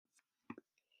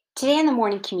Today on the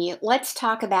morning commute, let's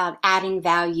talk about adding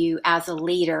value as a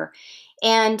leader.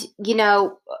 A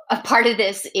part of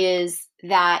this is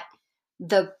that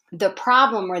the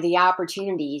problem or the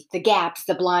opportunities, the gaps,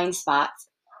 the blind spots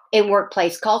in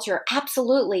workplace culture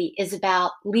absolutely is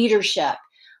about leadership.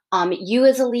 You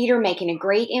as a leader making a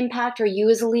great impact, or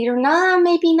you as a leader, nah,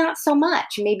 maybe not so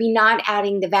much, maybe not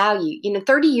adding the value.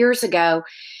 30 years ago,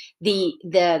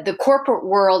 the corporate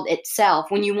world itself,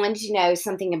 when you wanted to know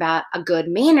something about a good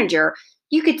manager,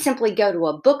 you could simply go to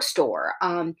a bookstore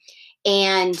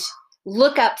and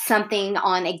look up something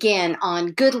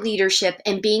on good leadership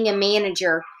and being a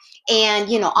manager, and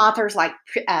authors like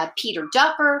Peter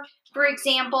Drucker, for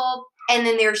example. And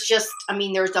then there's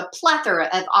a plethora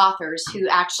of authors who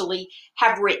actually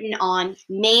have written on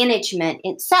management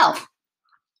itself.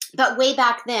 But way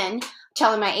back then,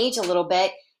 telling my age a little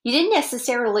bit, you didn't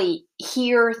necessarily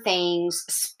hear things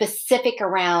specific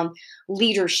around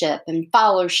leadership and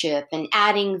followership and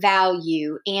adding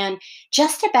value and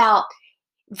just about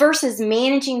versus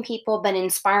managing people, but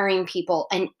inspiring people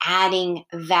and adding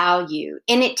value.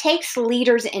 And it takes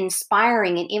leaders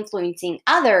inspiring and influencing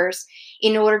others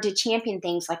in order to champion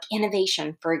things like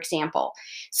innovation, for example.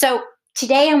 So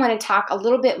today I want to talk a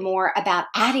little bit more about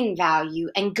adding value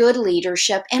and good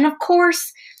leadership. And of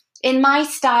course, in my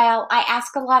style, I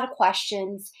ask a lot of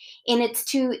questions, and it's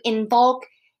to invoke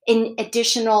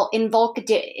additional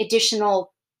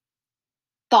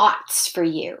thoughts for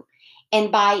you.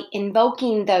 And by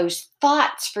invoking those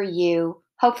thoughts for you,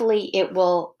 hopefully it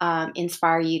will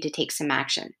inspire you to take some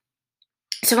action.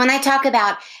 So when I talk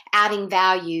about adding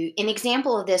value, an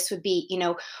example of this would be,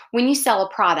 when you sell a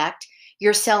product,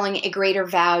 you're selling a greater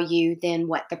value than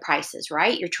what the price is,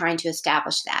 right? You're trying to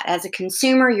establish that. As a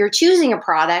consumer, you're choosing a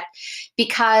product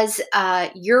because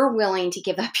you're willing to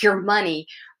give up your money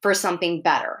for something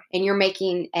better, and you're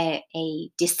making a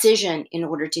decision in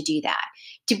order to do that.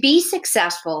 To be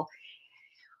successful,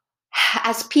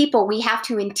 as people, we have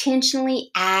to intentionally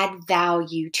add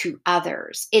value to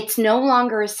others. It's no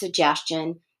longer a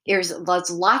suggestion. There's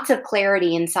lots of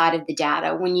clarity inside of the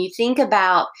data. When you think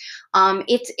about,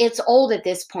 it's old at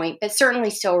this point, but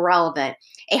certainly still relevant.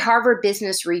 A Harvard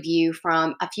Business Review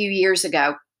from a few years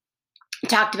ago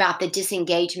talked about the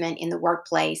disengagement in the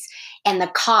workplace and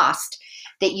the cost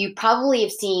that you probably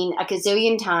have seen a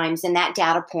gazillion times, and that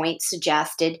data point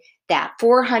suggested that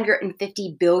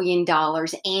 $450 billion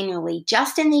annually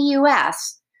just in the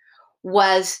US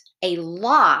was a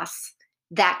loss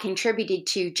that contributed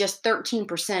to just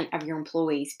 13% of your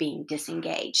employees being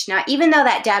disengaged. Now, even though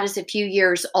that data is a few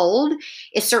years old,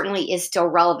 it certainly is still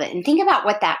relevant. And think about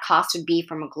what that cost would be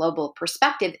from a global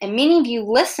perspective. And many of you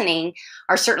listening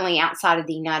are certainly outside of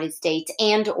the United States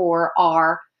and or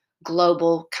are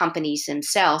global companies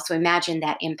themselves. So imagine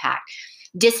that impact.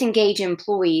 Disengaged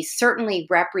employees certainly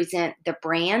represent the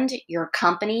brand, your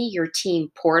company, your team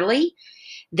poorly.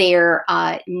 They're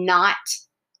not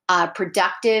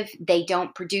productive. They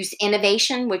don't produce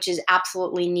innovation, which is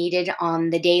absolutely needed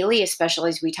on the daily, especially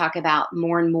as we talk about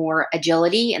more and more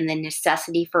agility and the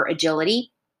necessity for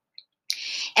agility.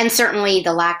 And certainly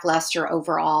the lackluster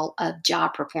overall of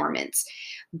job performance.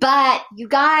 But you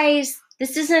guys,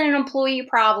 this isn't an employee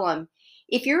problem.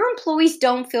 If your employees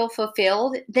don't feel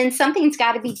fulfilled, then something's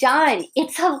got to be done.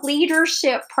 It's a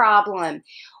leadership problem.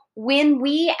 When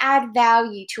we add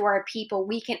value to our people,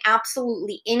 we can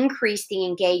absolutely increase the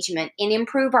engagement and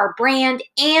improve our brand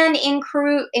and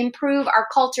improve our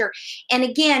culture. And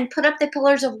again, put up the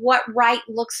pillars of what right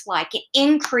looks like and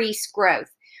increase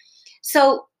growth.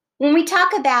 So when we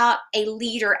talk about a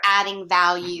leader adding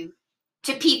value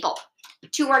to people,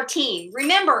 to our team,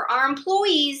 remember our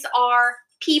employees are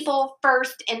people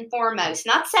first and foremost,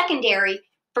 not secondary,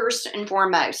 first and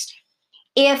foremost.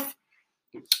 If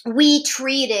we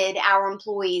treated our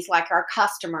employees like our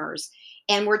customers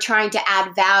and we're trying to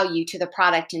add value to the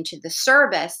product and to the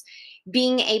service,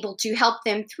 being able to help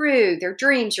them through their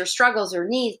dreams, their struggles, their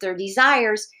needs, their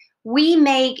desires, we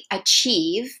may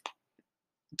achieve,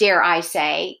 dare I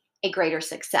say, a greater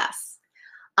success.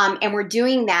 And we're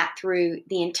doing that through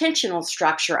the intentional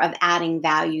structure of adding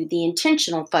value, the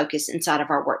intentional focus inside of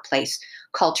our workplace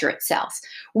culture itself.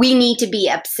 We need to be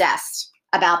obsessed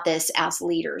about this as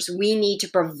leaders. We need to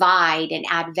provide and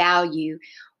add value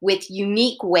with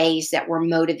unique ways that we're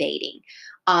motivating.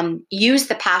 Use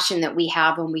the passion that we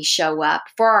have when we show up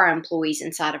for our employees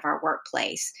inside of our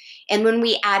workplace. And when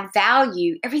we add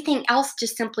value, everything else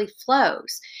just simply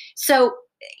flows. So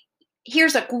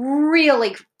here's a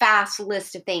really fast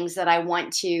list of things that I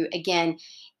want to, again,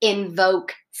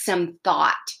 invoke some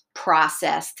thought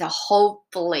process to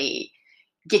hopefully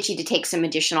get you to take some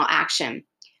additional action.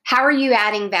 How are you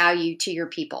adding value to your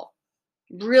people?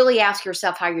 Really ask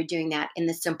yourself how you're doing that in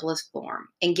the simplest form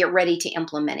and get ready to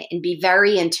implement it and be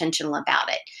very intentional about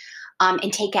it,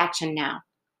 and take action now.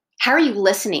 How are you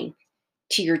listening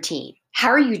to your team? How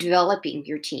are you developing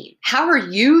your team? How are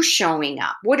you showing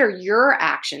up? What are your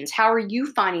actions? How are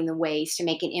you finding the ways to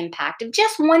make an impact of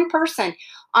just one person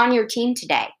on your team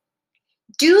today?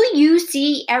 Do you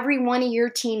see every one of your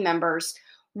team members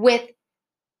with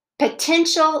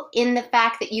potential in the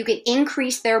fact that you can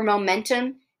increase their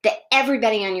momentum, that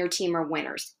everybody on your team are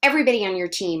winners? Everybody on your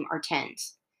team are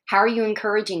 10s. How are you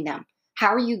encouraging them?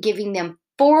 How are you giving them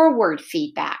forward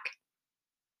feedback?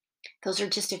 Those are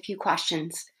just a few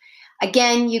questions.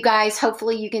 Again, you guys,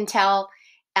 hopefully you can tell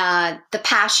the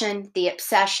passion, the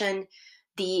obsession,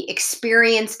 the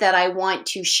experience that I want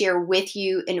to share with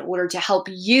you in order to help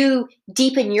you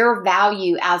deepen your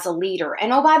value as a leader.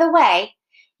 And oh, by the way,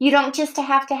 you don't just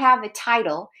have to have a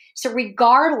title. So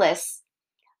regardless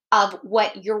of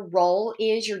what your role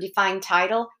is, your defined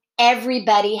title,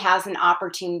 everybody has an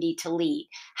opportunity to lead.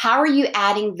 How are you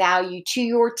adding value to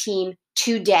your team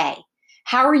today?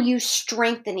 How are you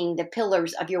strengthening the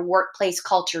pillars of your workplace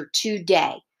culture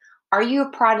today? Are you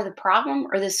a part of the problem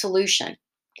or the solution?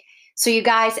 So, you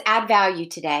guys, add value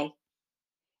today.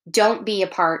 Don't be a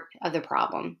part of the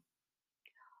problem.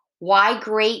 Why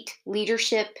great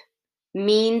leadership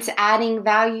means adding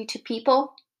value to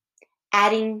people,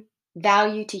 adding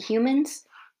value to humans.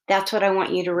 That's what I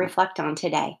want you to reflect on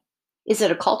today. Is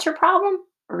it a culture problem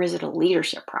or is it a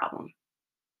leadership problem?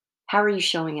 How are you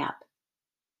showing up?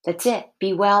 That's it.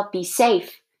 Be well, be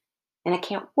safe. And I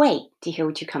can't wait to hear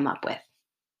what you come up with.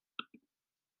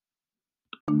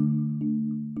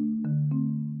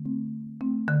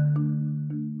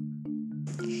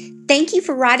 Thank you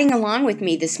for riding along with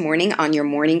me this morning on your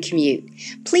morning commute.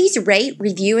 Please rate,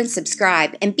 review, and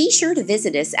subscribe, and be sure to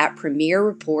visit us at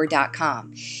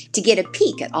premierrapport.com to get a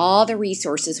peek at all the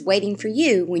resources waiting for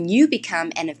you when you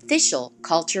become an official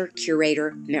Culture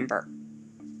Curator member.